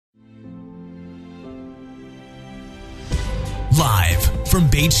Live from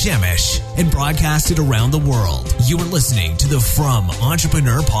Beit Shemesh and broadcasted around the world, you are listening to the From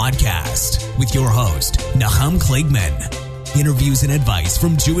Entrepreneur Podcast with your host, Nahum Kligman. Interviews and advice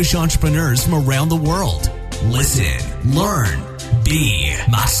from Jewish entrepreneurs from around the world. Listen, learn, be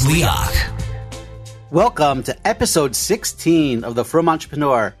Matzliach. Welcome to episode 16 of the From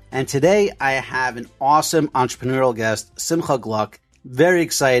Entrepreneur. And today I have an awesome entrepreneurial guest, Simcha Gluck. Very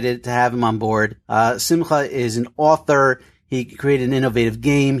excited to have him on board. Simcha is an author. He created an innovative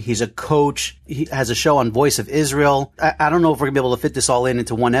game. He's a coach. He has a show on Voice of Israel. I don't know if we're going to be able to fit this all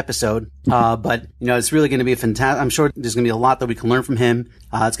into one episode, but it's really going to be a fantastic. I'm sure there's going to be a lot that we can learn from him.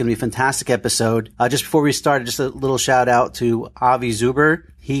 It's going to be a fantastic episode. Just before we start, just a little shout out to Avi Zuber.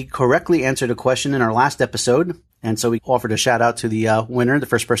 He correctly answered a question in our last episode. And so we offered a shout out to the winner, the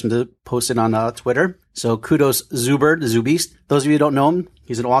first person to post it on Twitter. So kudos Zuber, the Zubist. Those of you who don't know him,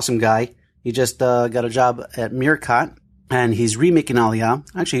 he's an awesome guy. He just got a job at Meerkat. And he's remaking Aliyah.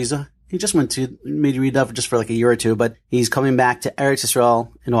 Actually, he just went to maybe read up just for like a year or two, but he's coming back to Eretz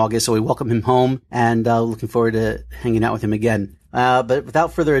Yisrael in August. So we welcome him home and looking forward to hanging out with him again. But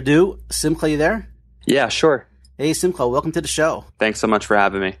without further ado, Simcha, you there? Yeah, sure. Hey, Simcha, welcome to the show. Thanks so much for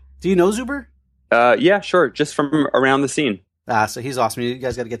having me. Do you know Zuber? Yeah, sure. Just from around the scene. So he's awesome. You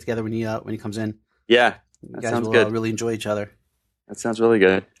guys got to get together when he comes in. Yeah, that sounds good. You guys will really enjoy each other. That sounds really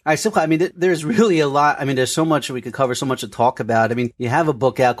good. All right, Simcha, I mean, there's really a lot. I mean, there's so much we could cover, so much to talk about. I mean, you have a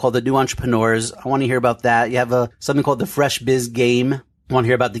book out called The New Entrepreneurs. I want to hear about that. You have something called the FreshBiz Game. I want to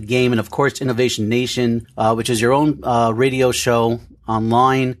hear about the game. And, of course, Innovation Nation, which is your own radio show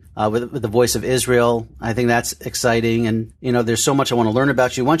online with the Voice of Israel. I think that's exciting. And, there's so much I want to learn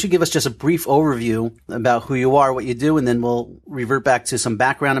about you. Why don't you give us just a brief overview about who you are, what you do, and then we'll revert back to some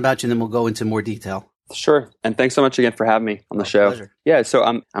background about you, and then we'll go into more detail. Sure. And thanks so much again for having me on the show. Pleasure. Yeah,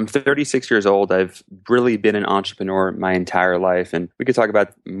 so I'm 36 years old. I've really been an entrepreneur my entire life, and we could talk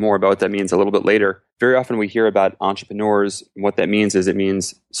about more about what that means a little bit later. Very often we hear about entrepreneurs. What that means is it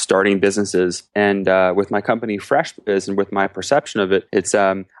means starting businesses. And with my company FreshBiz and with my perception of it, it's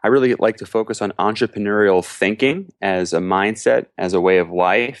I really like to focus on entrepreneurial thinking as a mindset, as a way of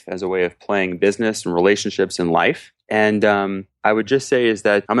life, as a way of playing business and relationships in life. And I would just say is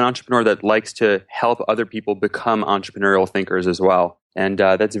that I'm an entrepreneur that likes to help other people become entrepreneurial thinkers as well. And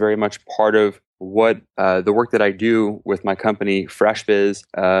that's very much part of what the work that I do with my company, FreshBiz.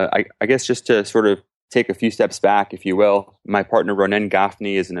 I guess just to sort of take a few steps back, if you will, my partner Ronen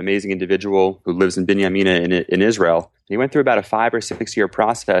Gafni is an amazing individual who lives in Binyamina in Israel. He went through about a 5 or 6 year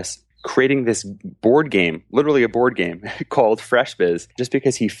process creating this board game, literally a board game called FreshBiz, just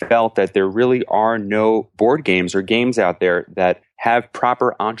because he felt that there really are no board games or games out there that have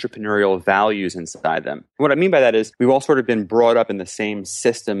proper entrepreneurial values inside them. What I mean by that is we've all sort of been brought up in the same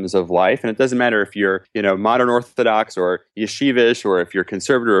systems of life. And it doesn't matter if you're, modern Orthodox or yeshivish, or if you're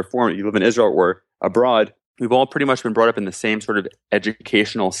conservative or reform, you live in Israel or abroad. We've all pretty much been brought up in the same sort of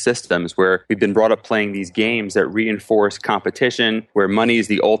educational systems where we've been brought up playing these games that reinforce competition, where money is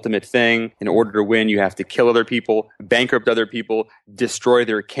the ultimate thing. In order to win, you have to kill other people, bankrupt other people, destroy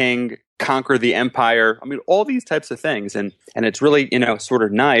their king, conquer the empire. I mean, all these types of things. And it's really, sort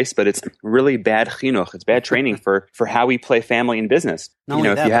of nice, but it's really bad chinuch. It's bad training for how we play family and business. Not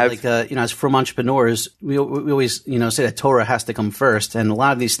only that, but as from entrepreneurs, we always, say that Torah has to come first. And a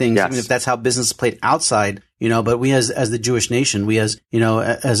lot of these things, yes. Even if that's how business is played outside, but we as the Jewish nation, we as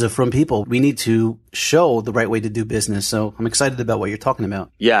a from people, we need to show the right way to do business. So I'm excited about what you're talking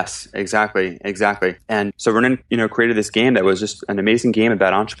about. Yes, exactly. And so Ronen, created this game that was just an amazing game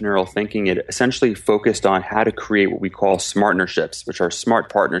about entrepreneurial thinking. It essentially focused on how to create what we call smartnerships, which are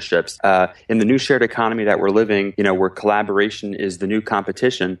smart partnerships. In the new shared economy that we're living, where collaboration is the new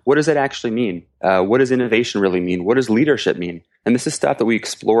competition, what does that actually mean? What does innovation really mean? What does leadership mean? And this is stuff that we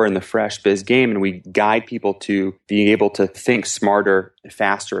explore in the FreshBiz game, and we guide people to being able to think smarter,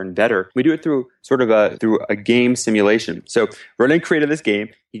 faster, and better. We do it through sort of through a game simulation. So Ronen created this game.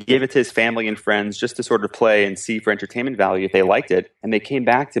 He gave it to his family and friends just to sort of play and see for entertainment value if they liked it. And they came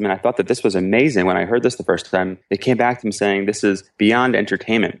back to him, and I thought that this was amazing when I heard this the first time. They came back to him saying, this is beyond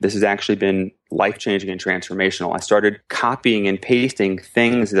entertainment. This has actually been life-changing and transformational. I started copying and pasting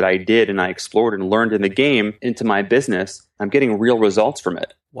things that I did and I explored and learned in the game into my business. I'm getting real results from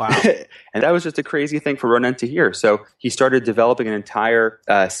it. Wow. And that was just a crazy thing for Ronen to hear. So he started developing an entire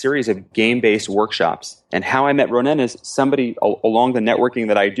series of game-based workshops. And how I met Ronen is somebody along the networking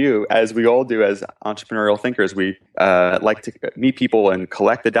that I do, as we all do as entrepreneurial thinkers. We like to meet people and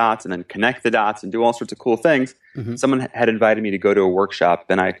collect the dots and then connect the dots and do all sorts of cool things. Mm-hmm. Someone had invited me to go to a workshop,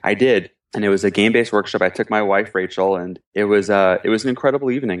 and I did. And it was a game-based workshop. I took my wife, Rachel, and it was an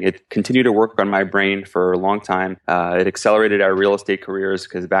incredible evening. It continued to work on my brain for a long time. It accelerated our real estate careers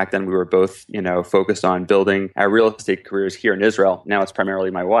because back then we were both, focused on building our real estate careers here in Israel. Now it's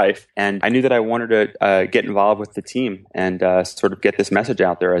primarily my wife. And I knew that I wanted to get involved with the team and sort of get this message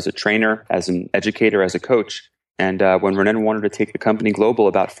out there as a trainer, as an educator, as a coach. And when Renan wanted to take the company global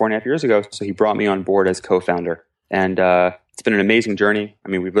about 4.5 years ago, so he brought me on board as co-founder. And it's been an amazing journey. I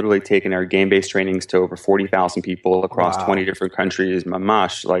mean, we've literally taken our game-based trainings to over 40,000 people across 20 different countries,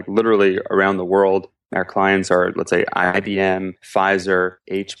 mamash, like literally around the world. Our clients are, let's say, IBM, Pfizer,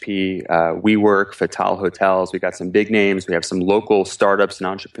 HP, WeWork, Fatal Hotels. We got some big names. We have some local startups and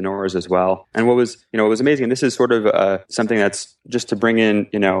entrepreneurs as well. And what was amazing, and this is sort of something that's just to bring in,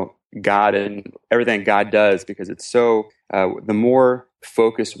 God and everything God does, because it's so, the more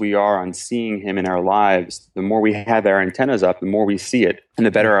focused we are on seeing him in our lives, the more we have our antennas up, the more we see it, and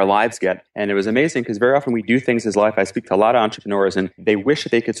the better our lives get. And it was amazing because very often we do things in life. I speak to a lot of entrepreneurs and they wish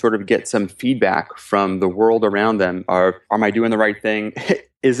that they could sort of get some feedback from the world around them. Am I doing the right thing?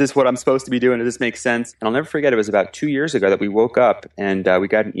 Is this what I'm supposed to be doing? Does this make sense? And I'll never forget, it was about 2 years ago that we woke up and we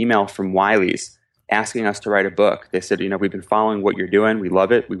got an email from Wiley's asking us to write a book. They said, we've been following what you're doing. We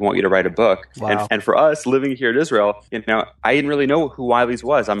love it. We want you to write a book. Wow. And for us living here in Israel, I didn't really know who Wiley's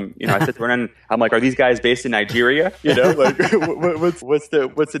was. I said to Renan, I'm like, are these guys based in Nigeria? Like, what's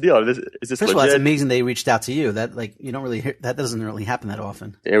the deal? Is this First of legit? all, it's amazing they reached out to you. That you don't really hear, that doesn't really happen that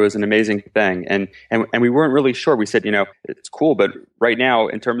often. It was an amazing thing. And we weren't really sure. We said, it's cool, but right now,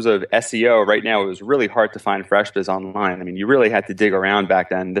 in terms of SEO, right now, it was really hard to find FreshBiz online. I mean, you really had to dig around back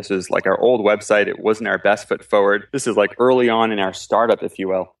then. This was like our old website. It wasn't our best foot forward. This is like early on in our startup, if you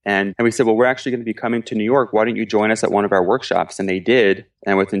will. And we said, well, we're actually going to be coming to New York. Why don't you join us at one of our workshops? And they did.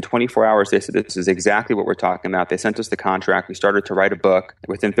 And within 24 hours, they said, this is exactly what we're talking about. They sent us the contract. We started to write a book.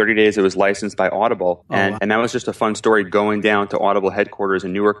 Within 30 days, it was licensed by Audible. And that was just a fun story, going down to Audible headquarters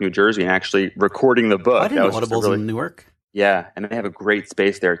in Newark, New Jersey, and actually recording the book. I didn't know Audible's in Newark. Yeah, and they have a great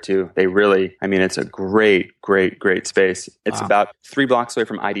space there too. They really, it's a great, great, great space. It's about 3 blocks away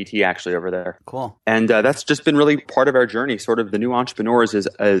from IDT actually over there. Cool. And that's just been really part of our journey. Sort of the new entrepreneurs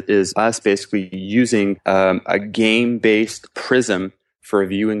is us basically using a game-based prism for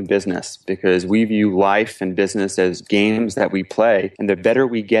viewing business, because we view life and business as games that we play. And the better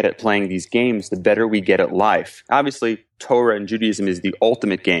we get at playing these games, the better we get at life. Obviously, Torah and Judaism is the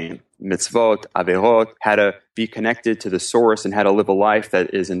ultimate game. Mitzvot, averot, how to be connected to the source and how to live a life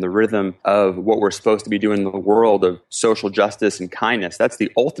that is in the rhythm of what we're supposed to be doing in the world of social justice and kindness. That's the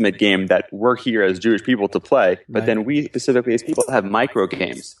ultimate game that we're here as Jewish people to play. But then we specifically as people have micro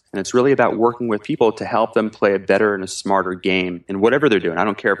games. And it's really about working with people to help them play a better and a smarter game in whatever they're doing. I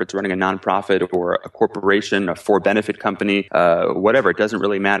don't care if it's running a nonprofit or a corporation, a for-benefit company, whatever. It doesn't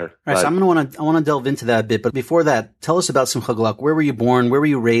really matter. All right, so I want to delve into that a bit. But before that, tell us about Simcha Gluck. Where were you born? Where were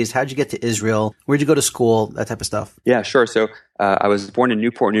you raised? How'd you get to Israel? Where'd you go to school? That type of stuff. Yeah, sure. So I was born in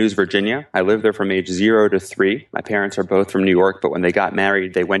Newport News, Virginia. I lived there from age 0 to 3. My parents are both from New York, but when they got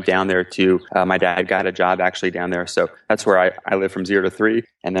married, they went down there to, my dad got a job actually down there. So that's where I lived from 0 to 3.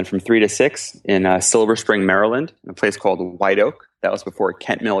 And then from 3 to 6 in Silver Spring, Maryland, in a place called White Oak. That was before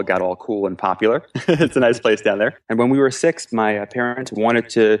Kent Mill got all cool and popular. It's a nice place down there. And when we were 6, my parents wanted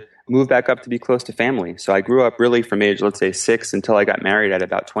to move back up to be close to family. So I grew up really from age, let's say 6 until I got married at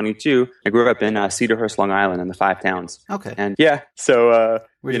about 22. I grew up in Cedarhurst, Long Island in the 5 towns. Okay. And yeah, so,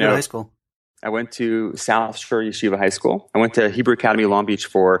 where'd you go to high school? I went to South Shore Yeshiva High School. I went to Hebrew Academy Long Beach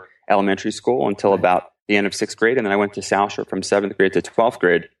for elementary school until about the end of 6th grade. And then I went to South Shore from 7th grade to 12th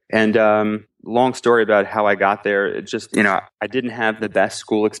grade. And long story about how I got there. It just, I didn't have the best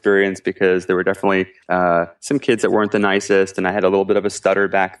school experience because there were definitely some kids that weren't the nicest. And I had a little bit of a stutter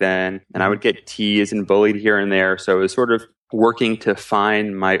back then. And I would get teased and bullied here and there. So it was sort of working to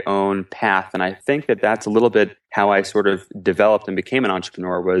find my own path. And I think that that's a little bit how I sort of developed and became an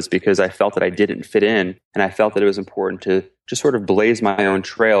entrepreneur, was because I felt that I didn't fit in. And I felt that it was important to just sort of blaze my own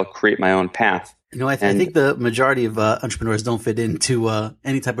trail, create my own path. I think the majority of entrepreneurs don't fit into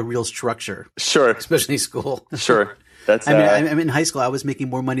any type of real structure. Sure. Especially school. Sure. That's. I mean, in high school, I was making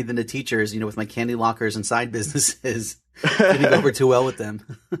more money than the teachers, with my candy lockers and side businesses. Didn't go over too well with them.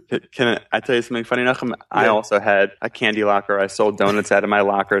 Can I tell you something funny, Nachum? Yeah. I also had a candy locker. I sold donuts out of my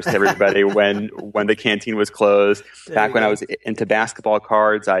lockers to everybody when the canteen was closed. Back when I was into basketball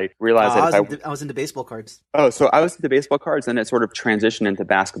cards, I realized I was into baseball cards. Oh, so I was into baseball cards, and it sort of transitioned into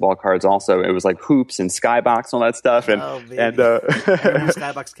basketball cards also. It was like hoops and skybox and all that stuff. And, I remember when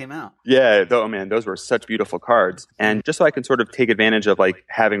Skybox came out. Yeah, those were such beautiful cards. And just so I could sort of take advantage of like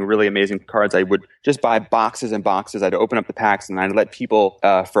having really amazing cards, I would just buy boxes and boxes. I'd open up the packs, and I'd let people,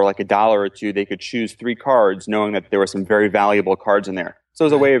 for like $1 or $2, they could choose 3 cards, knowing that there were some very valuable cards in there. So it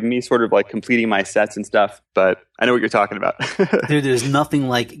was a way of me sort of like completing my sets and stuff, but I know what you're talking about. Dude, there's nothing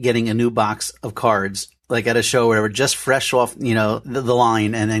like getting a new box of cards, like at a show or whatever, just fresh off, the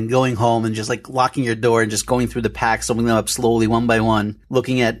line, and then going home and just like locking your door and just going through the packs, opening them up slowly one by one,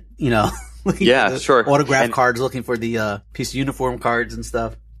 looking at, looking at the autograph cards, looking for the piece of uniform cards and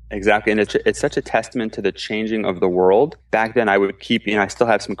stuff. Exactly. And it's such a testament to the changing of the world. Back then I would keep, I still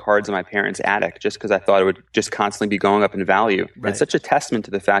have some cards in my parents' attic just because I thought it would just constantly be going up in value. Right. It's such a testament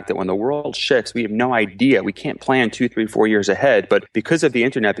to the fact that when the world shifts, we have no idea. We can't plan 2, 3, 4 years ahead. But because of the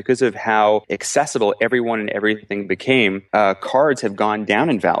internet, because of how accessible everyone and everything became, cards have gone down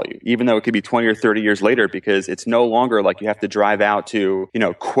in value, even though it could be 20 or 30 years later, because it's no longer like you have to drive out to,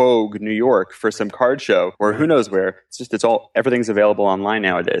 Quogue, New York for some card show or who knows where. Everything's available online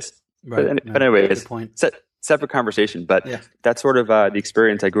nowadays. Right. But anyways, separate conversation. But that's sort of the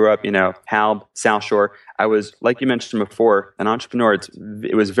experience. I grew up, Halb, South Shore. I was, like you mentioned before, an entrepreneur.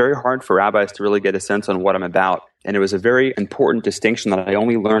 It was very hard for rabbis to really get a sense on what I'm about. And it was a very important distinction that I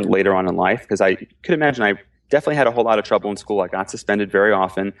only learned later on in life, because I could imagine I definitely had a whole lot of trouble in school. I got suspended very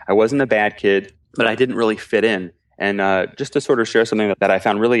often. I wasn't a bad kid, but I didn't really fit in. And just to sort of share something that I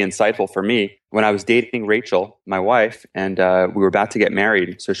found really insightful for me, when I was dating Rachel, my wife, and we were about to get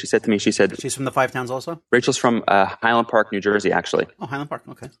married, so she said to me, she's from the Five Towns also? Rachel's from Highland Park, New Jersey, actually. Oh, Highland Park,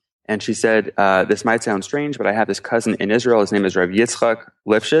 okay. And she said, this might sound strange, but I have this cousin in Israel. His name is Rav Yitzchak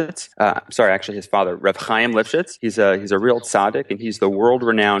Lifshitz. Actually, his father, Rav Chaim Lifshitz. He's a real tzaddik, and he's the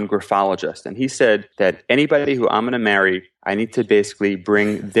world-renowned graphologist. And he said that anybody who I'm going to marry, I need to basically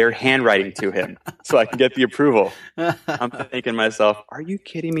bring their handwriting to him so I can get the approval. I'm thinking to myself, are you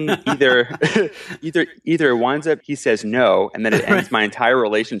kidding me? Either it winds up he says no, and then it ends my entire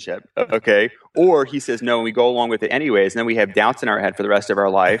relationship, okay? Or he says no, and we go along with it anyways, and then we have doubts in our head for the rest of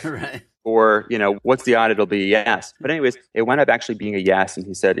our life. Right. Or, what's the odd? It'll be a yes. But anyways, it wound up actually being a yes. And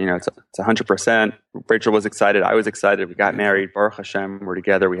he said, it's 100%. Rachel was excited. I was excited. We got married. Baruch Hashem. We're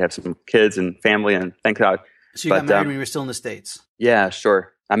together. We have some kids and family, and thank God. So you got married when you were still in the States? Yeah,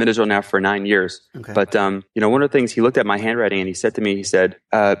 sure. I'm in Israel now for 9 years. Okay. But, one of the things, he looked at my handwriting and he said to me,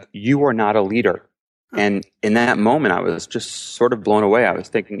 you are not a leader. Huh. And in that moment, I was just sort of blown away. I was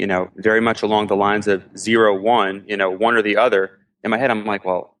thinking, very much along the lines of 0, 1, one or the other. In my head, I'm like,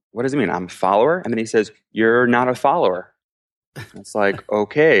 well, what does it mean? I'm a follower? And then he says, you're not a follower. It's like,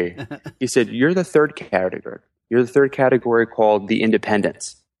 okay. He said, you're the third category. You're the third category called the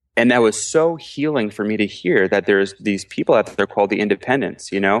independents. And that was so healing for me to hear that there's these people out there called the independents,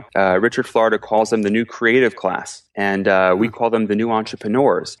 Richard Florida calls them the new creative class, and we call them the new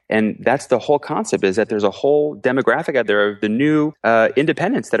entrepreneurs. And that's the whole concept, is that there's a whole demographic out there of the new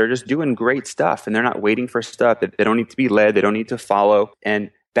independents that are just doing great stuff, and they're not waiting for stuff. They don't need to be led. They don't need to follow.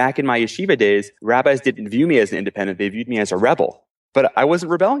 And back in my yeshiva days, rabbis didn't view me as an independent. They viewed me as a rebel. But I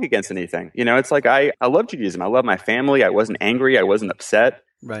wasn't rebelling against anything. It's like I love Judaism. I love my family. I wasn't angry. I wasn't upset.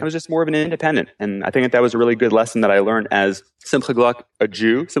 Right. I was just more of an independent. And I think that was a really good lesson that I learned as Simcha Gluck, a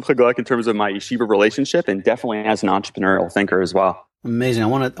Jew, Simcha Gluck in terms of my yeshiva relationship, and definitely as an entrepreneurial thinker as well. Amazing. I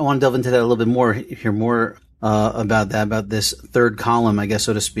want to delve into that a little bit more, hear more about this third column, I guess,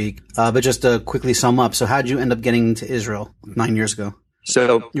 so to speak. But just to quickly sum up. So how did you end up getting to Israel 9 years ago?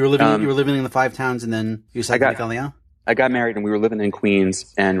 So you were living in the Five Towns, and then you decided to make Aliyah? I got married and we were living in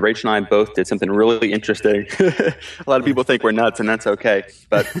Queens, and Rachel and I both did something really interesting. A lot of people think we're nuts, and that's okay.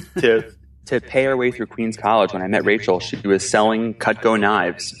 But to pay our way through Queens College, when I met Rachel, she was selling Cutco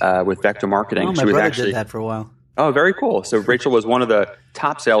Knives with Vector Marketing. Oh, my brother did that for a while. Oh, very cool. So Rachel was one of the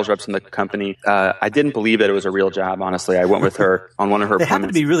top sales reps in the company. I didn't believe that it was a real job, honestly. I went with her on one of her appointments. They happen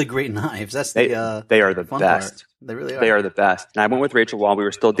to be really great knives. That's they are the best. Part. They really are. They are the best. And I went with Rachel while we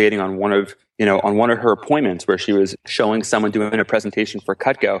were still dating on one of her appointments, where she was showing someone doing a presentation for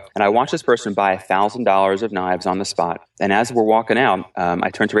Cutco. And I watched this person buy $1,000 of knives on the spot. And as we're walking out, I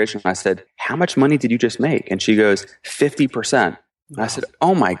turned to Rachel and I said, how much money did you just make? And she goes, 50%. Wow. I said,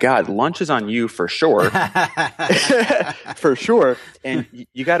 oh my God, lunch is on you for sure. For sure. And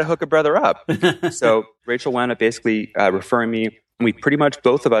you got to hook a brother up. So Rachel wound up basically referring me. We pretty much,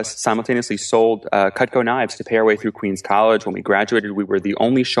 both of us, simultaneously sold Cutco Knives to pay our way through Queens College. When we graduated, we were the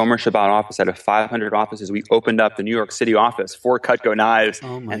only Shomer Shabbat office out of 500 offices. We opened up the New York City office for Cutco Knives.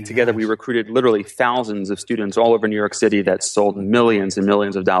 And together we recruited literally thousands of students all over New York City that sold millions and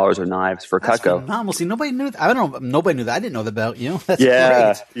millions of dollars of knives for Cutco. Phenomenal. See, nobody knew that. I don't know. Nobody knew that. I didn't know that about you. That's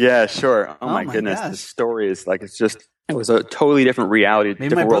great. Yeah, sure. Oh my goodness. Gosh. The story is like, it was a totally different reality.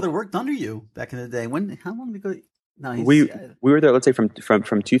 Maybe my brother worked under you back in the day. How long did you go? Nice. We were there, let's say, from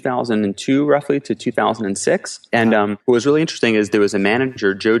 2002 roughly to 2006. And what was really interesting is there was a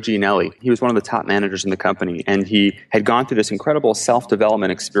manager, Joe Gianelli. He was one of the top managers in the company, and he had gone through this incredible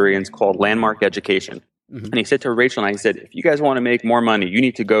self-development experience called Landmark Education. Mm-hmm. And he said to Rachel and I, he said, if you guys want to make more money, you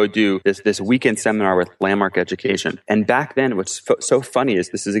need to go do this weekend seminar with Landmark Education. And back then, what's so funny is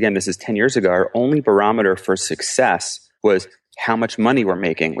this is 10 years ago, our only barometer for success was how much money we're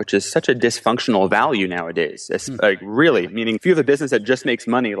making, which is such a dysfunctional value nowadays. It's like really, meaning if you have a business that just makes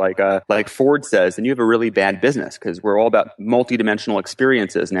money, like Ford says, then you have a really bad business, because we're all about multidimensional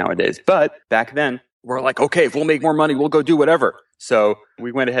experiences nowadays. But back then, we're like, okay, if we'll make more money, we'll go do whatever. So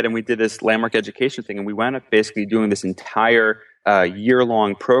we went ahead and we did this Landmark Education thing, and we wound up basically doing this entire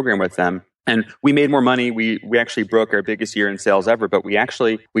year-long program with them. And we made more money. We actually broke our biggest year in sales ever, but we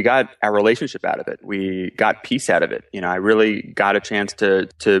got our relationship out of it. We got peace out of it. I really got a chance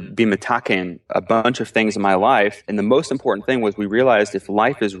to be mitaken a bunch of things in my life. And the most important thing was we realized if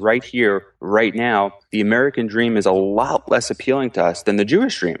life is right here, right now, the American dream is a lot less appealing to us than the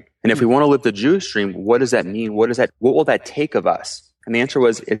Jewish dream. And if we want to live the Jewish dream, what does that mean? What will that take of us? And the answer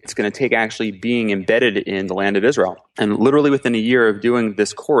was, it's going to take actually being embedded in the land of Israel. And literally within a year of doing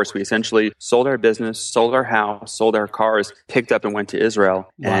this course, we essentially sold our business, sold our house, sold our cars, picked up and went to Israel.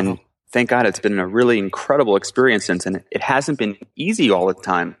 Wow. And thank God it's been a really incredible experience since. And it hasn't been easy all the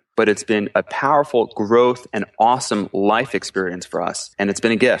time, but it's been a powerful growth and awesome life experience for us. And it's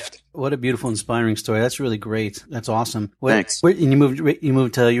been a gift. What a beautiful, inspiring story. That's really great. That's awesome. Thanks. And you moved to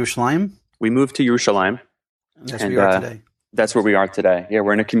Yerushalayim? We moved to Yerushalayim. That's where we are today. That's where we are today. Yeah,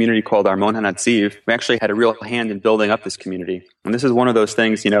 we're in a community called Armon HaNatziv. We actually had a real hand in building up this community. And this is one of those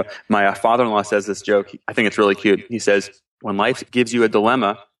things, my father-in-law says this joke. I think it's really cute. He says, when life gives you a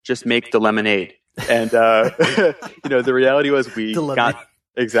dilemma, just make the lemonade. And, the reality was we got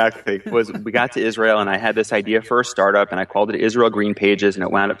to Israel, and I had this idea for a startup, and I called it Israel Green Pages, and it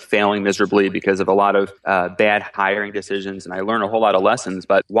wound up failing miserably because of a lot of bad hiring decisions, and I learned a whole lot of lessons.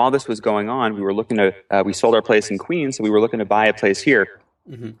 But while this was going on, we sold our place in Queens, so we were looking to buy a place here.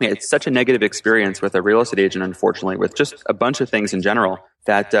 Mm-hmm. It's such a negative experience with a real estate agent, unfortunately, with just a bunch of things in general,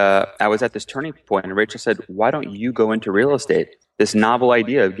 that I was at this turning point, and Rachel said, why don't you go into real estate? This novel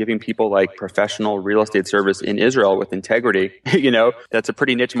idea of giving people like professional real estate service in Israel with integrity, that's a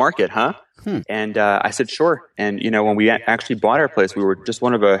pretty niche market, huh? And I said, sure. And, when we actually bought our place, we were just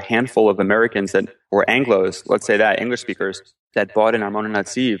one of a handful of Americans or Anglos, let's say that, English speakers, that bought in Armon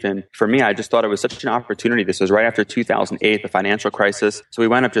HaNatziv. And for me, I just thought it was such an opportunity. This was right after 2008, the financial crisis. So we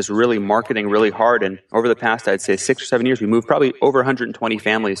wound up just really marketing really hard. And over the past, I'd say 6 or 7 years, we moved probably over 120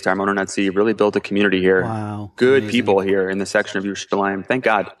 families to Armon HaNatziv, really built a community here. Wow. Good amazing people here in the section of Yerushalayim. Thank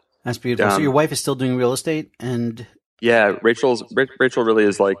God. That's beautiful. So your wife is still doing real estate? And yeah, Rachel really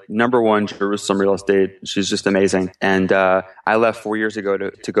is like number one Jerusalem real estate. She's just amazing. And I left 4 years ago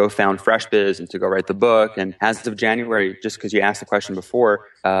to go found FreshBiz and to go write the book. And as of January, just because you asked the question before,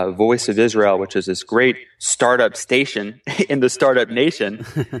 Voice of Israel, which is this great startup station in the startup nation.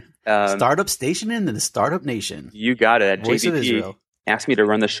 Startup station in the startup nation. You got it. At Voice of JPP. Israel Asked me to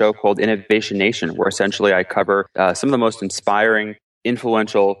run the show called Innovation Nation, where essentially I cover some of the most inspiring,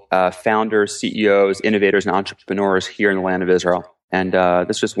 influential founders, CEOs, innovators, and entrepreneurs here in the land of Israel. And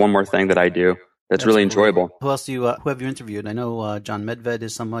that's just one more thing that I do that's really enjoyable. Who else who have you interviewed? I know John Medved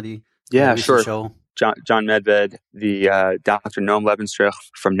is somebody. Yeah, sure. John Medved, the Dr. Noam Levenstrich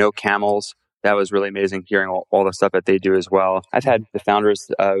from No Camels. That was really amazing hearing all the stuff that they do as well. I've had the founders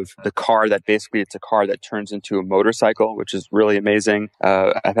of the car that basically it's a car that turns into a motorcycle, which is really amazing.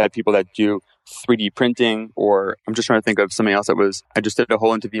 I've had people that do 3D printing, or I'm just trying to think of something else I just did a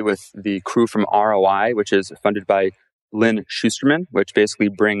whole interview with the crew from ROI, which is funded by Lynn Schusterman, which basically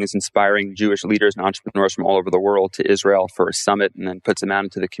brings inspiring Jewish leaders and entrepreneurs from all over the world to Israel for a summit and then puts them out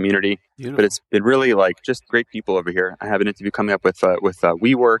into the community. Beautiful. But it's been really just great people over here. I have an interview coming up with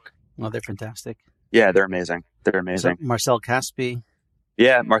WeWork. Oh, they're fantastic. Yeah, they're amazing. They're amazing. So Marcel Caspi.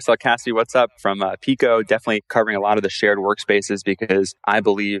 Yeah, Marcel Caspi, what's up? From Pico, definitely covering a lot of the shared workspaces, because I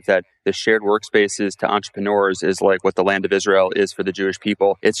believe that the shared workspaces to entrepreneurs is like what the land of Israel is for the Jewish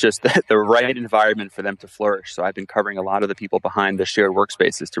people. It's just the right environment for them to flourish. So I've been covering a lot of the people behind the shared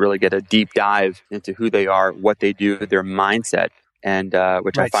workspaces to really get a deep dive into who they are, what they do, their mindset. And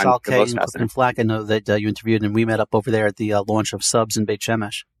which I find the most fascinating. And Flack, I know that you interviewed, and we met up over there at the launch of Subs in Beit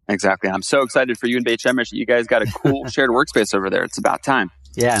Shemesh. Exactly. I'm so excited for you in Beit Shemesh. You guys got a cool shared workspace over there. It's about time.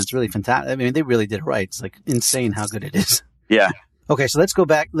 Yeah, it's really fantastic. I mean, they really did it right. It's like insane how good it is. Yeah. Okay, so let's go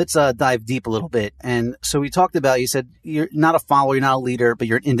back. Let's dive deep a little bit. And so we talked about, you said you're not a follower, you're not a leader, but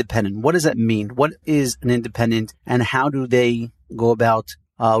you're an independent. What does that mean? What is an independent, and how do they go about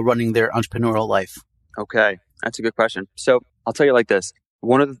running their entrepreneurial life? Okay, that's a good question. So I'll tell you like this.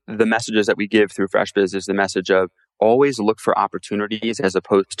 One of the messages that we give through FreshBiz is the message of always look for opportunities as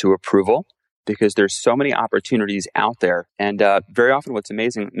opposed to approval, because there's so many opportunities out there. And very often what's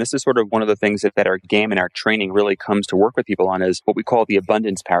amazing, and this is sort of one of the things that our game and our training really comes to work with people on, is what we call the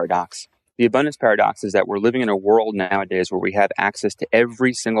abundance paradox. The abundance paradox is that we're living in a world nowadays where we have access to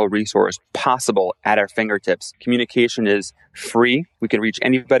every single resource possible at our fingertips. Communication is free. We can reach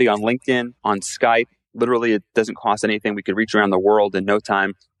anybody on LinkedIn, on Skype. Literally, it doesn't cost anything. We could reach around the world in no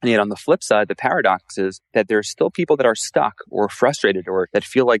time. And yet on the flip side, the paradox is that there's still people that are stuck or frustrated or that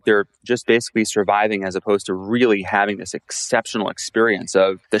feel like they're just basically surviving as opposed to really having this exceptional experience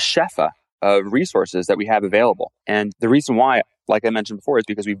of the shefa of resources that we have available. And the reason why, like I mentioned before, is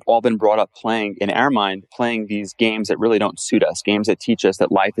because we've all been brought up playing, in our mind, playing these games that really don't suit us, games that teach us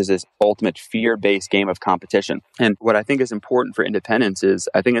that life is this ultimate fear-based game of competition. And what I think is important for independence is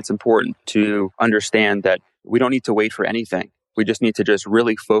I think it's important to understand that we don't need to wait for anything. We just need to just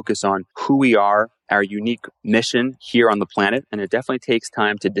really focus on who we are, our unique mission here on the planet. And it definitely takes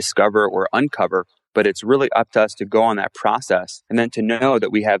time to discover or uncover, but it's really up to us to go on that process and then to know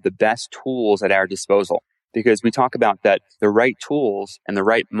that we have the best tools at our disposal. Because we talk about that the right tools and the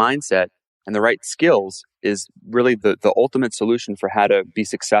right mindset and the right skills is really the ultimate solution for how to be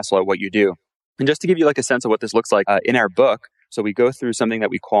successful at what you do. And just to give you like a sense of what this looks like in our book, so we go through something that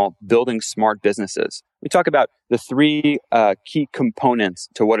we call building smart businesses. We talk about the three key components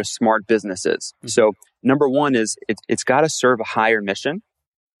to what a smart business is. So number one is it's got to serve a higher mission,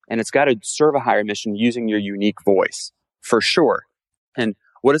 and it's got to serve a higher mission using your unique voice, for sure. And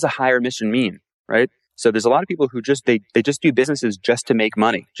what does a higher mission mean, right? So there's a lot of people who just, they just do businesses just to make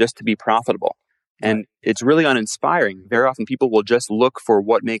money, just to be profitable. And it's really uninspiring. Very often people will just look for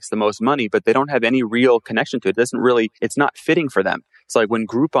what makes the most money, but they don't have any real connection to it. It's not fitting for them. It's like when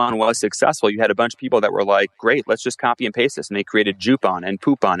Groupon was successful, you had a bunch of people that were like, great, let's just copy and paste this. And they created Joupon and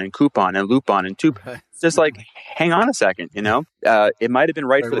Poupon and Coupon and Loupon and Toup. It's just like, hang on a second, you know? It might have been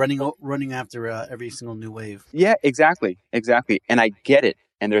right for running after every single new wave. Yeah, exactly. And I get it.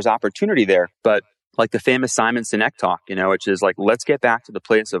 And there's opportunity there. But like the famous Simon Sinek talk, you know, which is like, let's get back to the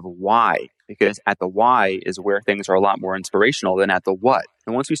place of why, because at the why is where things are a lot more inspirational than at the what.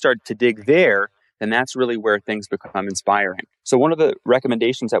 And once we start to dig there, then that's really where things become inspiring. So one of the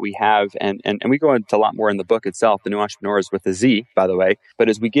recommendations that we have, and we go into a lot more in the book itself, The New Entrepreneurs with a Z, by the way, but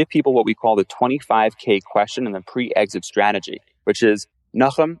is we give people what we call the 25K question and the pre-exit strategy, which is,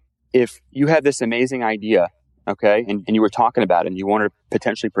 Nachum, if you have this amazing idea, okay, and you were talking about it and you want to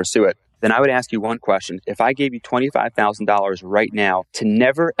potentially pursue it, then I would ask you one question. If I gave you $25,000 right now to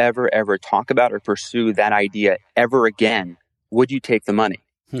never, ever, ever talk about or pursue that idea ever again, would you take the money?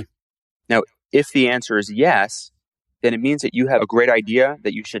 Now, if the answer is yes, then it means that you have a great idea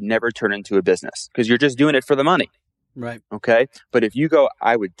that you should never turn into a business because you're just doing it for the money. Right. Okay. But if you go,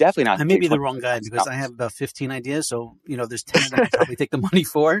 I would definitely not. I may be the wrong guy because I have about 15 ideas. So, you know, there's 10 that I could probably take the money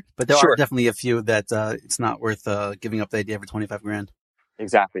for, but there are definitely a few that it's not worth giving up the idea for 25 grand.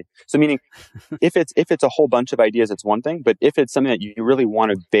 Exactly. So meaning if it's a whole bunch of ideas, it's one thing, but if it's something that you really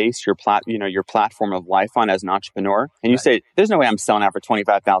want to base your platform of life on as an entrepreneur, and you say, there's no way I'm selling out for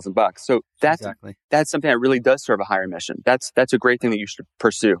 $25,000. So that's something that really does serve a higher mission. That's a great thing that you should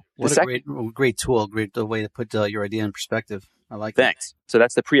pursue. What a great tool, great way to put your idea in perspective. I like that. Thanks. So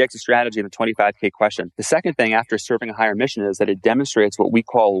that's the pre-exit strategy and the 25K question. The second thing after serving a higher mission is that it demonstrates what we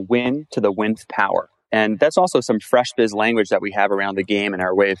call win to the winth power. And that's also some FreshBiz language that we have around the game and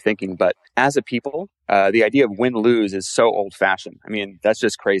our way of thinking. But as a people, the idea of win-lose is so old-fashioned. I mean, that's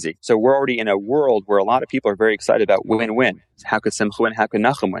just crazy. So we're already in a world where a lot of people are very excited about win-win. How could Simcha win? How could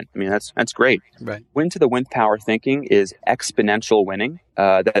Nachum win? I mean, that's great. Right. Win to the win power thinking is exponential winning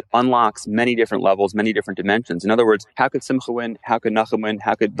that unlocks many different levels, many different dimensions. In other words, how could Simcha win? How could Nachum win?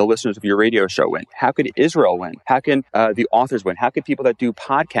 How could the listeners of your radio show win? How could Israel win? How can the authors win? How could people that do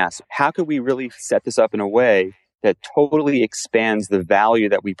podcasts? How could we really set this up in a way that totally expands the value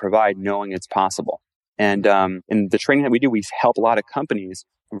that we provide knowing it's possible? And in the training that we do, we help a lot of companies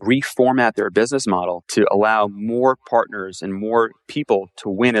reformat their business model to allow more partners and more people to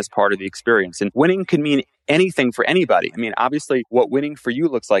win as part of the experience. And winning can mean anything for anybody. I mean, obviously, what winning for you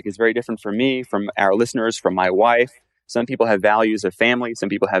looks like is very different from me, from our listeners, from my wife. Some people have values of family. Some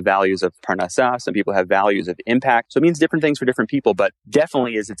people have values of parnassah. Some people have values of impact. So it means different things for different people, but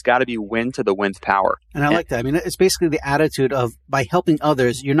definitely it's got to be win to the winth power. And I like that. I mean, it's basically the attitude of by helping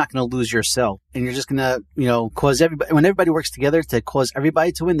others, you're not going to lose yourself. And you're just going to, cause everybody, when everybody works together to cause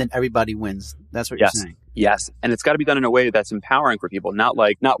everybody to win, then everybody wins. That's what you're saying. Yes. And it's got to be done in a way that's empowering for people, not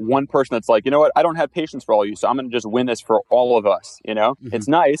one person that's like, you know what, I don't have patience for all of you, so I'm going to just win this for all of us. It's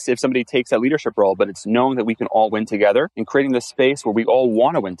nice if somebody takes that leadership role, but it's knowing that we can all win together and creating this space where we all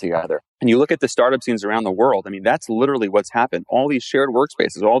want to win together. And you look at the startup scenes around the world, I mean, that's literally what's happened. All these shared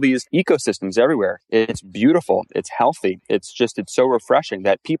workspaces, all these ecosystems everywhere. It's beautiful. It's healthy. It's so refreshing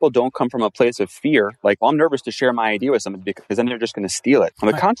that people don't come from a place of fear. Like, well, I'm nervous to share my idea with somebody because then they're just going to steal it. On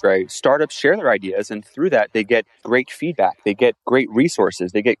the contrary, startups share their ideas, and through that, they get great feedback. They get great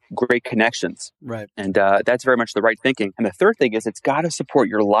resources. They get great connections. Right. And that's very much the right thinking. And the third thing is it's got to support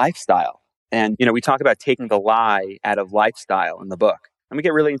your lifestyle. And, we talk about taking the lie out of lifestyle in the book. And we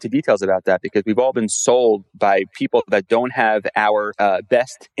get really into details about that because we've all been sold by people that don't have our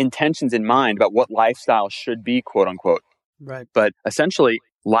best intentions in mind about what lifestyle should be, quote unquote. Right. But essentially,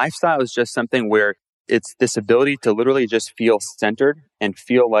 lifestyle is just something where it's this ability to literally just feel centered and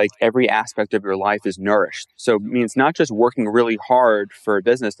feel like every aspect of your life is nourished. So it means not just working really hard for a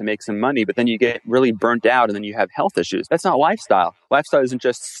business to make some money, but then you get really burnt out and then you have health issues. That's not lifestyle. Lifestyle isn't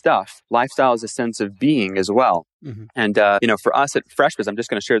just stuff. Lifestyle is a sense of being as well. Mm-hmm. And, for us at FreshBiz, I'm just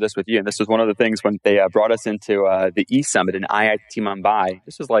going to share this with you. And this was one of the things when they brought us into the E-Summit in IIT Mumbai.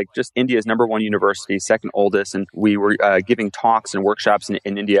 This was like just India's #1 university, second oldest. And we were giving talks and workshops in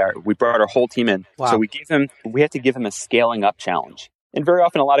India. We brought our whole team in. Wow. So we had to give them a scaling up challenge. And very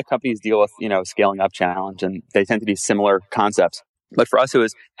often a lot of companies deal with, scaling up challenge, and they tend to be similar concepts. But for us, it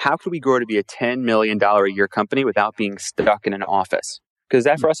was, how could we grow to be a $10 million a year company without being stuck in an office? Because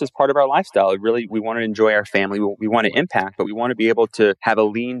that for us is part of our lifestyle. Really, we want to enjoy our family. We want to impact, but we want to be able to have a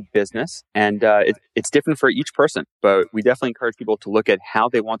lean business. And it's different for each person. But we definitely encourage people to look at how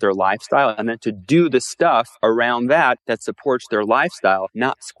they want their lifestyle and then to do the stuff around that supports their lifestyle,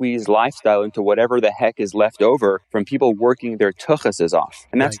 not squeeze lifestyle into whatever the heck is left over from people working their tuchuses off.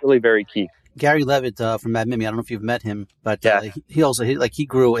 And that's really very key. Gary Levitt from Mad Mimi, I don't know if you've met him, but he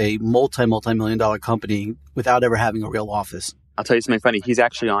grew a multi-million dollar company without ever having a real office. I'll tell you something funny. He's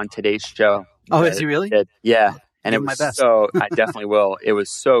actually on today's show. Oh, is he really? Yeah. And it was my best. I definitely will. It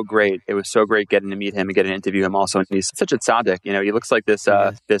was so great. It was so great getting to meet him and getting to interview him also. And he's such a tzaddik. He looks like this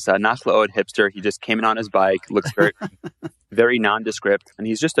Nachla Od hipster. He just came in on his bike, looks very, very nondescript. And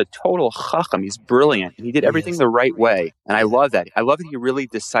he's just a total chacham. He's brilliant. And he did everything the right way. And I love that. I love that he really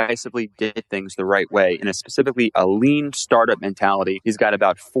decisively did things the right way. And it's specifically a lean startup mentality. He's got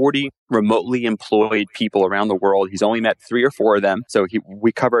about 40 remotely employed people around the world. He's only met 3 or 4 of them. So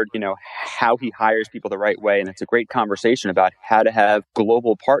we covered, how he hires people the right way. And it's a great conversation about how to have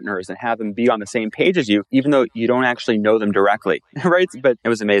global partners and have them be on the same page as you, even though you don't actually know them directly. Right? But it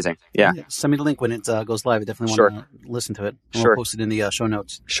was amazing. Yeah. Send me the link when it goes live. I definitely want to listen to it. We'll post it in the show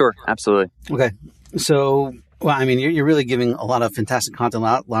notes. Sure. Absolutely. Okay. So, well, I mean, you're really giving a lot of fantastic content,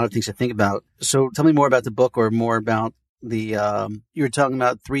 a lot of things to think about. So tell me more about the book, or more about you were talking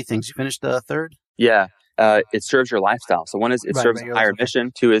about 3 things. You finished the third? Yeah. It serves your lifestyle. So 1 is it serves a higher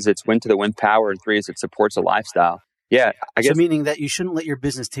mission. 2 is it's win to the wind power. And 3 is it supports a lifestyle. Yeah. I guess. So meaning that you shouldn't let your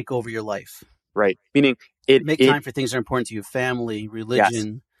business take over your life. Right. Meaning make time for things that are important to you, family,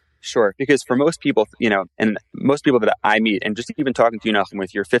 religion. Yes. Sure. Because for most people, and most people that I meet, and just even talking to you, Nachum,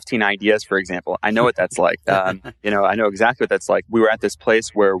 with your 15 ideas, for example, I know what that's like. I know exactly what that's like. We were at this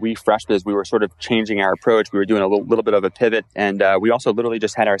place where FreshBiz, we were sort of changing our approach. We were doing a little bit of a pivot. And we also literally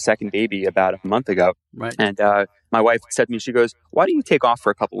just had our second baby about a month ago. Right. And my wife said to me, she goes, why don't you take off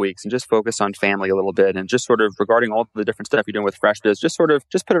for a couple of weeks and just focus on family a little bit, and just sort of regarding all the different stuff you're doing with FreshBiz, just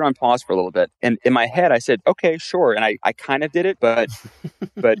put it on pause for a little bit. And in my head, I said, okay, sure. And I kind of did it, but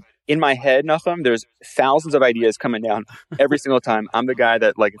in my head, Nachum, there's thousands of ideas coming down every single time. I'm the guy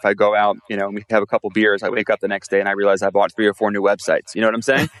that, like, if I go out, and we have a couple beers, I wake up the next day and I realize I bought 3 or 4 new websites. You know what I'm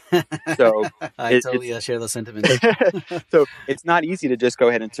saying? So I totally share those sentiments. So it's not easy to just go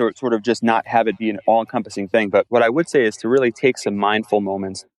ahead and sort of just not have it be an all-encompassing thing. But what I would say is to really take some mindful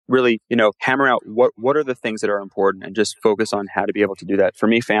moments, really, hammer out what are the things that are important, and just focus on how to be able to do that. For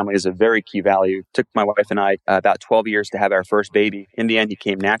me, family is a very key value. It took my wife and I about 12 years to have our first baby. In the end, he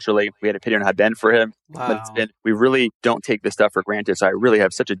came naturally. We had a pity on Ben for him. Wow. But we really don't take this stuff for granted. So I really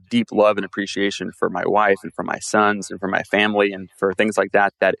have such a deep love and appreciation for my wife and for my sons and for my family and for things like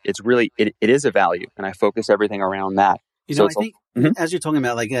that, that it's really, it is a value. And I focus everything around that. I think as you're talking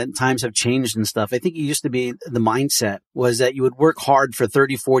about, like, times have changed and stuff, I think it used to be the mindset was that you would work hard for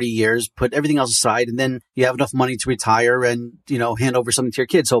 30, 40 years, put everything else aside, and then you have enough money to retire and, hand over something to your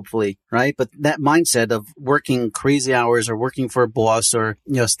kids, hopefully, right? But that mindset of working crazy hours or working for a boss or,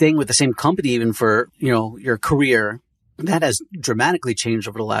 staying with the same company even for, your career, that has dramatically changed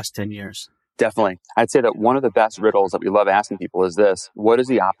over the last 10 years. Definitely. I'd say that one of the best riddles that we love asking people is this: what is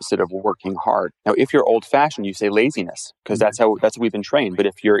the opposite of working hard? Now, if you're old fashioned, you say laziness, because that's how we've been trained. But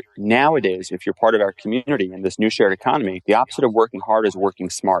if you're nowadays, if you're part of our community in this new shared economy, the opposite of working hard is working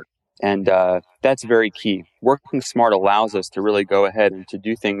smart. And that's very key. Working smart allows us to really go ahead and to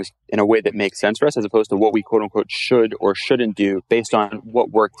do things in a way that makes sense for us, as opposed to what we quote unquote should or shouldn't do based on what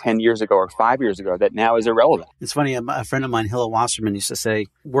worked 10 years ago or 5 years ago that now is irrelevant. It's funny. A friend of mine, Hilla Wasserman, used to say,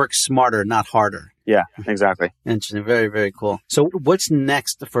 work smarter, not harder. Yeah, exactly. Interesting. Very, very cool. So what's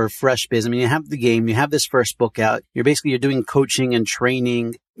next for FreshBiz? I mean, you have the game, you have this first book out. You're doing coaching and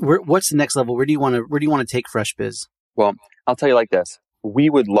training. What's the next level? Where do you want to take FreshBiz? Well, I'll tell you like this.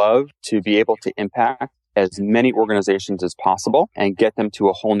 We would love to be able to impact as many organizations as possible and get them to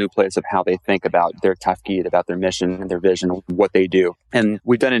a whole new place of how they think about their tafkid, about their mission and their vision, what they do. And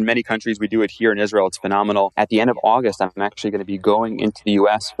we've done it in many countries. We do it here in Israel. It's phenomenal. At the end of August, I'm actually going to be going into the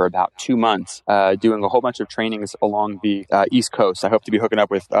U.S. for about 2 months, doing a whole bunch of trainings along the East Coast. I hope to be hooking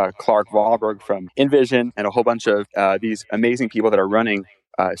up with Clark Wahlberg from InVision and a whole bunch of these amazing people that are running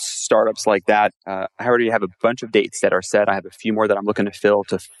startups like that. I already have a bunch of dates that are set. I have a few more that I'm looking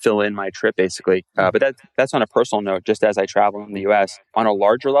to fill in my trip, basically. But that's on a personal note, just as I travel in the U.S. On a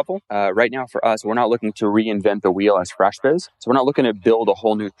larger level, right now for us, we're not looking to reinvent the wheel as FreshBiz. So we're not looking to build a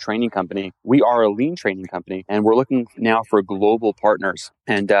whole new training company. We are a lean training company, and we're looking now for global partners.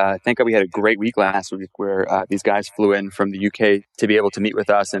 And thank God we had a great week last week where these guys flew in from the UK to be able to meet with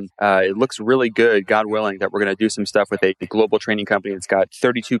us. And it looks really good, God willing, that we're going to do some stuff with a global training company that's got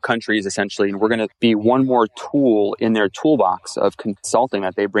 32 countries essentially. And we're going to be one more tool in their toolbox of consulting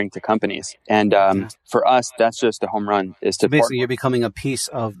that they bring to companies. And for us, that's just a home run. Is to basically, you're becoming a piece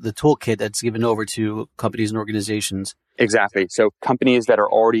of the toolkit that's given over to companies and organizations. Exactly. So companies that are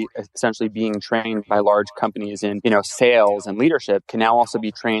already essentially being trained by large companies in, sales and leadership can now also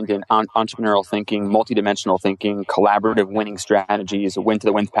be trained in entrepreneurial thinking, multidimensional thinking, collaborative winning strategies,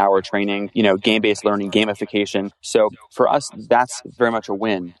 win-to-the-win power training, game-based learning, gamification. So for us, that's very much a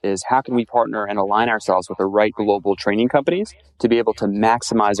win, is how can we partner and align ourselves with the right global training companies to be able to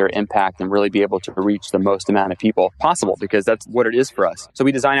maximize our impact and really be able to reach the most amount of people possible, because that's what it is for us. So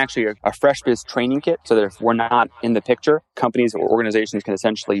we designed actually a FreshBiz training kit so that if we're not in the picture, companies or organizations can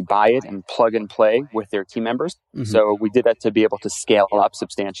essentially buy it and plug and play with their team members. Mm-hmm. So we did that to be able to scale up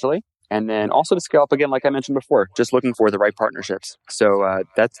substantially. And then also to scale up again, like I mentioned before, just looking for the right partnerships. So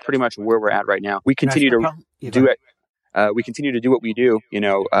that's pretty much where we're at right now. We continue to do it. We continue to do what we do,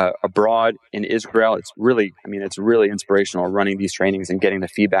 abroad in Israel. It's really inspirational running these trainings and getting the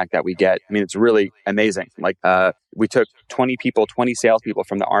feedback that we get. I mean, it's really amazing. Like, we took 20 salespeople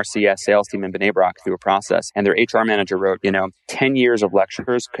from the RCS sales team in Bnei Brak through a process, and their HR manager wrote, 10 years of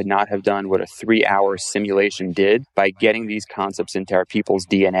lectures could not have done what a 3-hour simulation did by getting these concepts into our people's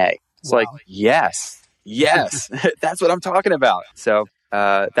DNA. It's like, yes, that's what I'm talking about. So,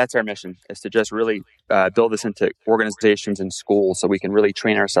 that's our mission, is to just really build this into organizations and schools so we can really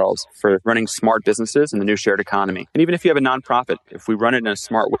train ourselves for running smart businesses in the new shared economy. And even if you have a nonprofit, if we run it in a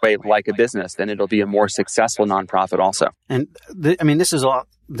smart way like a business, then it'll be a more successful nonprofit also. And this is all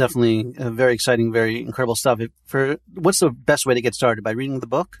definitely very exciting, very incredible stuff. What's the best way to get started? By reading the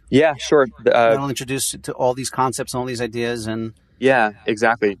book? Yeah, sure. That'll introduce to all these concepts and all these ideas. And yeah,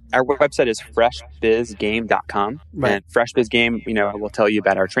 exactly. Our website is freshbizgame.com. Right. And FreshBiz Game, will tell you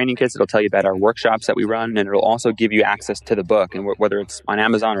about our training kits. It'll tell you about our workshops that we run, and it'll also give you access to the book. And whether it's on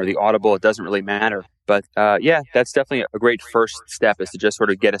Amazon or the Audible, it doesn't really matter. But that's definitely a great first step, is to just sort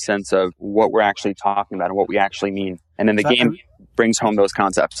of get a sense of what we're actually talking about and what we actually mean. And then the game brings home those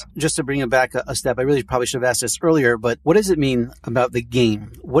concepts. Just to bring it back a step, I really probably should have asked this earlier, but what does it mean about the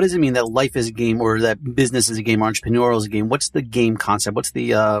game? What does it mean that life is a game, or that business is a game, or entrepreneurial is a game? What's the game concept? What's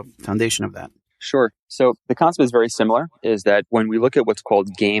the foundation of that? Sure. So the concept is very similar, is that when we look at what's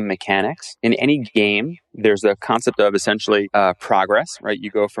called game mechanics, in any game, there's a concept of essentially progress, right?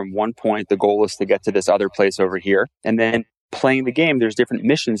 You go from one point, the goal is to get to this other place over here. And then playing the game, there's different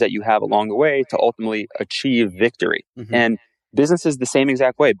missions that you have along the way to ultimately achieve victory. Mm-hmm. And business is the same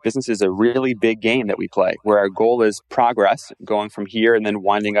exact way. Business is a really big game that we play, where our goal is progress, going from here and then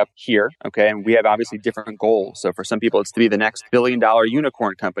winding up here. Okay. And we have obviously different goals. So for some people, it's to be the next $1 billion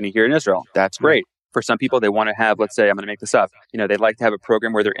unicorn company here in Israel. That's great. For some people, they want to have, let's say, I'm going to make this up, they'd like to have a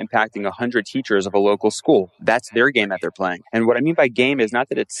program where they're impacting 100 teachers of a local school. That's their game that they're playing. And what I mean by game is not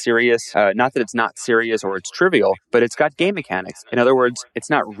that it's serious, not that it's not serious or it's trivial, but it's got game mechanics. In other words, it's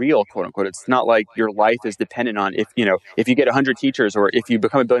not real, quote unquote. It's not like your life is dependent on if you get 100 teachers, or if you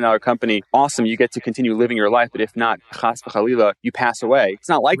become $1 billion company, awesome, you get to continue living your life. But if not, chas v'chalila, you pass away. It's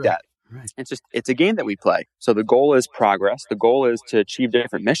not like that. Right. It's a game that we play. So the goal is progress. The goal is to achieve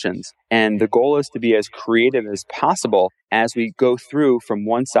different missions. And the goal is to be as creative as possible as we go through from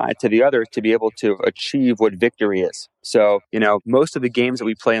one side to the other to be able to achieve what victory is. So, most of the games that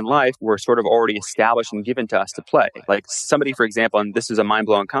we play in life were sort of already established and given to us to play. Like somebody, for example, and this is a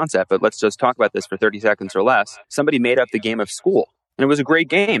mind-blowing concept, but let's just talk about this for 30 seconds or less. Somebody made up the game of school. And it was a great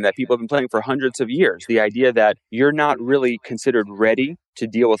game that people have been playing for hundreds of years. The idea that you're not really considered ready to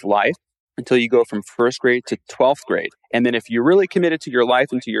deal with life until you go from first grade to 12th grade. And then if you're really committed to your life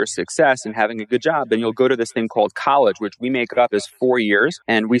and to your success and having a good job, then you'll go to this thing called college, which we make up as 4 years.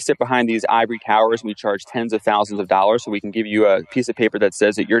 And we sit behind these ivory towers and we charge tens of thousands of dollars so we can give you a piece of paper that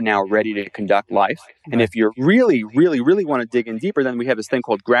says that you're now ready to conduct life. And if you're really, really, really want to dig in deeper, then we have this thing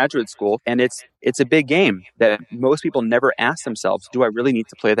called graduate school. And it's a big game that most people never ask themselves, do I really need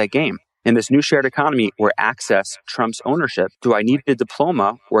to play that game? In this new shared economy where access trumps ownership, do I need a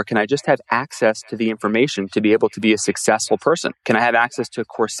diploma or can I just have access to the information to be able to be a successful person? Can I have access to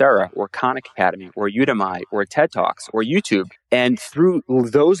Coursera or Khan Academy or Udemy or TED Talks or YouTube? And through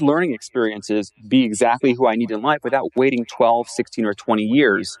those learning experiences, be exactly who I need in life without waiting 12, 16, or 20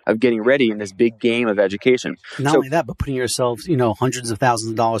 years of getting ready in this big game of education. Not only that, but putting yourself, hundreds of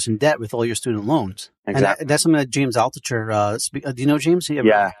thousands of dollars in debt with all your student loans. Exactly. And that's something that James Altucher, do you know James?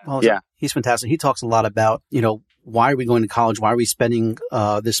 Yeah. He's fantastic. He talks a lot about, why are we going to college? Why are we spending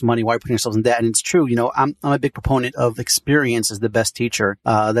this money? Why are we putting ourselves in debt? And it's true. I'm a big proponent of experience as the best teacher.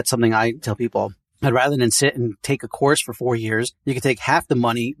 That's something I tell people. And rather than sit and take a course for 4 years, you can take half the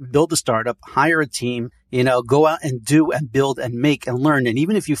money, build a startup, hire a team, go out and do and build and make and learn. And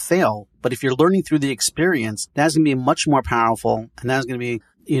even if you fail, but if you're learning through the experience, that's going to be much more powerful. And that's going to be,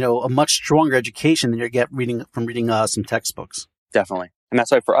 a much stronger education than you get from reading some textbooks. Definitely. And that's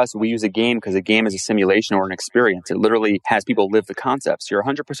why for us, we use a game because a game is a simulation or an experience. It literally has people live the concepts. You're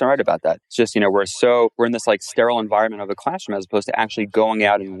 100% right about that. It's just, we're in this like sterile environment of a classroom as opposed to actually going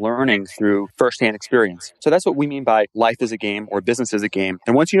out and learning through firsthand experience. So that's what we mean by life is a game or business is a game.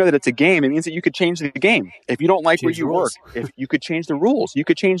 And once you know that it's a game, it means that you could change the game. If you don't like where you work, if you could change the rules, you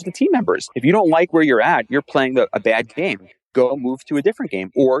could change the team members. If you don't like where you're at, you're playing a bad game. Go move to a different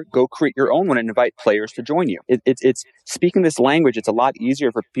game or go create your own one and invite players to join you. It's speaking this language. It's a lot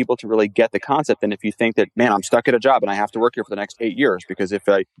easier for people to really get the concept than if you think that, man, I'm stuck at a job and I have to work here for the next 8 years because if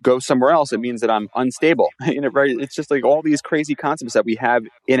I go somewhere else, it means that I'm unstable. Right? It's just like all these crazy concepts that we have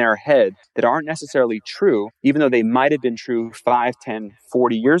in our head that aren't necessarily true, even though they might have been true 5, 10,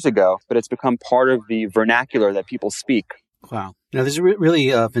 40 years ago, but it's become part of the vernacular that people speak. Wow. This is really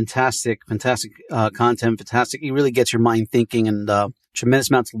fantastic content. Fantastic. It really gets your mind thinking and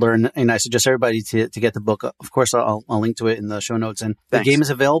tremendous amount to learn. And I suggest everybody to get the book. Of course, I'll link to it in the show notes. And Thanks. The game is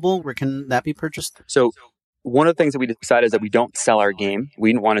available. Where can that be purchased? So one of the things that we decided is that we don't sell our game. We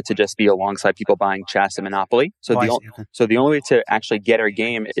didn't want it to just be alongside people buying chess and Monopoly. So the only way to actually get our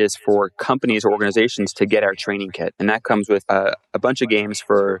game is for companies or organizations to get our training kit. And that comes with a bunch of games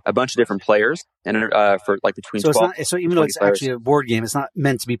for a bunch of different players and for like between 12 So even though it's players. actually a board game, it's not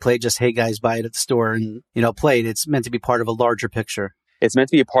meant to be played just, hey guys, buy it at the store and, play it. It's meant to be part of a larger picture. It's meant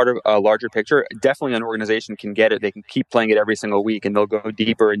to be a part of a larger picture. Definitely an organization can get it. They can keep playing it every single week and they'll go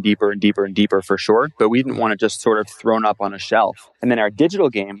deeper and deeper and deeper and deeper for sure. But we didn't want it just sort of thrown up on a shelf. And then our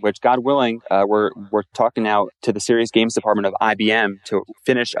digital game, which God willing, we're talking now to the serious games department of IBM to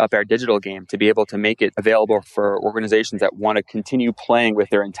finish up our digital game to be able to make it available for organizations that want to continue playing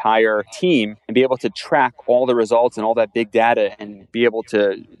with their entire team and be able to track all the results and all that big data and be able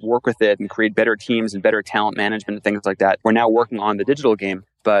to work with it and create better teams and better talent management and things like that. We're now working on the digital game,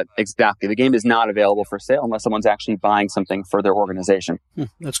 but exactly, the game is not available for sale unless someone's actually buying something for their organization.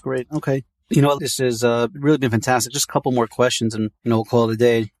 That's great. Okay. This has really been fantastic. Just a couple more questions and, we'll call it a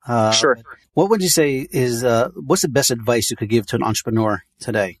day. Sure. What would you say is, what's the best advice you could give to an entrepreneur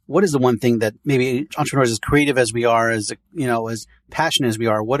today? What is the one thing that maybe entrepreneurs, as creative as we are, as passionate as we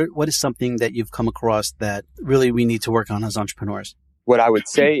are, what is something that you've come across that really we need to work on as entrepreneurs? What I would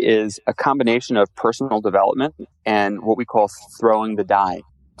say is a combination of personal development and what we call throwing the die.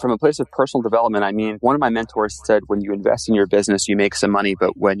 From a place of personal development, I mean, one of my mentors said, when you invest in your business, you make some money,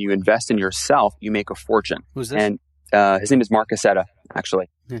 but when you invest in yourself, you make a fortune. Who's this? And his name is Mark Cassetta, actually.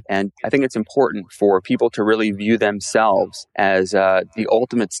 And I think it's important for people to really view themselves as the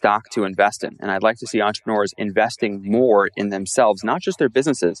ultimate stock to invest in. And I'd like to see entrepreneurs investing more in themselves, not just their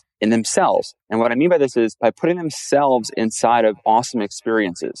businesses, in themselves. And what I mean by this is by putting themselves inside of awesome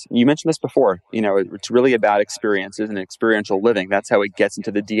experiences. You mentioned this before. It's really about experiences and experiential living. That's how it gets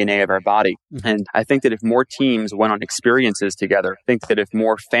into the DNA of our body. And I think that if more teams went on experiences together, I think that if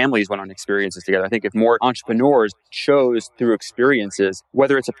more families went on experiences together, I think if more entrepreneurs chose through experiences,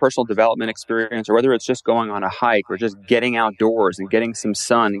 whether it's a personal development experience or whether it's just going on a hike or just getting outdoors and getting some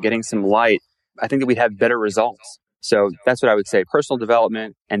sun and getting some light, I think that we'd have better results. So that's what I would say, personal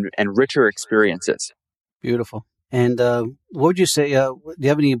development and richer experiences. Beautiful. And what would you say, do you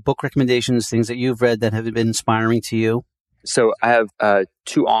have any book recommendations, things that you've read that have been inspiring to you? So I have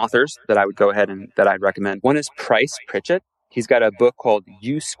two authors that I would go ahead and that I'd recommend. One is Price Pritchett. He's got a book called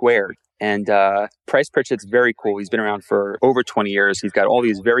U Squared. And Price Pritchett's very cool. He's been around for over 20 years. He's got all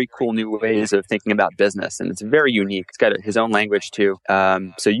these very cool new ways of thinking about business, and it's very unique. It's got his own language, too.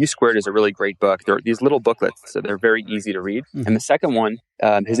 So U Squared is a really great book. They're these little booklets, so they're very easy to read. Mm-hmm. And the second one,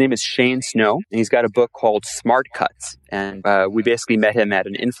 his name is Shane Snow, and he's got a book called Smart Cuts. And we basically met him at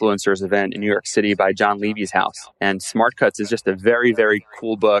an influencers event in New York City by John Levy's house. And Smart Cuts is just a very, very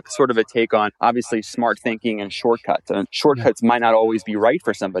cool book, sort of a take on, obviously, smart thinking and shortcuts. And shortcuts might not always be right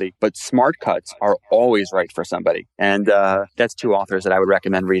for somebody, but smart cuts are always right for somebody. And that's two authors that I would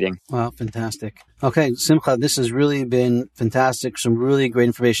recommend reading. Wow, fantastic. Okay, Simcha, this has really been fantastic. Some really great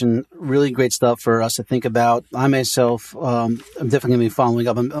information, really great stuff for us to think about. I myself, I'm definitely going to be following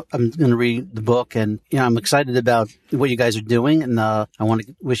up. I'm going to read the book, and I'm excited about what you guys are doing. And I want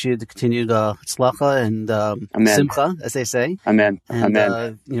to wish you the continued tzlacha and simcha, as they say. Amen. And,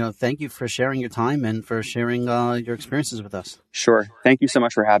 Amen. Thank you for sharing your time and for sharing your experiences with us. Sure. Thank you so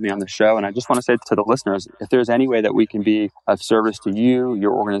much for having me on the show. And I just want to say to the listeners, if there's any way that we can be of service to you,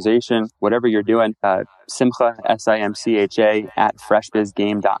 your organization, whatever you're doing, Simcha, SIMCHA, at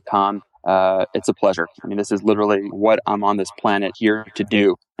freshbizgame.com. It's a pleasure. I mean, this is literally what I'm on this planet here to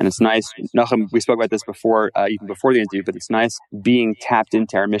do. And it's nice. Nachum, we spoke about this before, even before the interview, but it's nice being tapped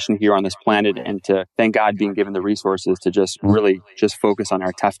into our mission here on this planet and to, thank God, being given the resources to just really just focus on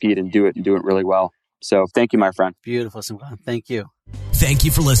our tafkid and do it really well. So thank you, my friend. Beautiful, Simcha. Thank you. Thank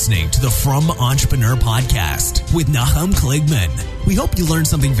you for listening to the From Entrepreneur podcast with Nachum Kligman. We hope you learned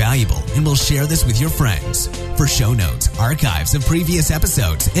something valuable and will share this with your friends. For show notes, archives of previous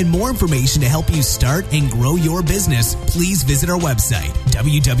episodes, and more information to help you start and grow your business, please visit our website,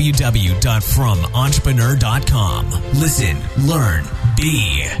 www.fromentrepreneur.com. Listen, learn,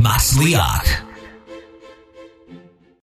 be Matzliach.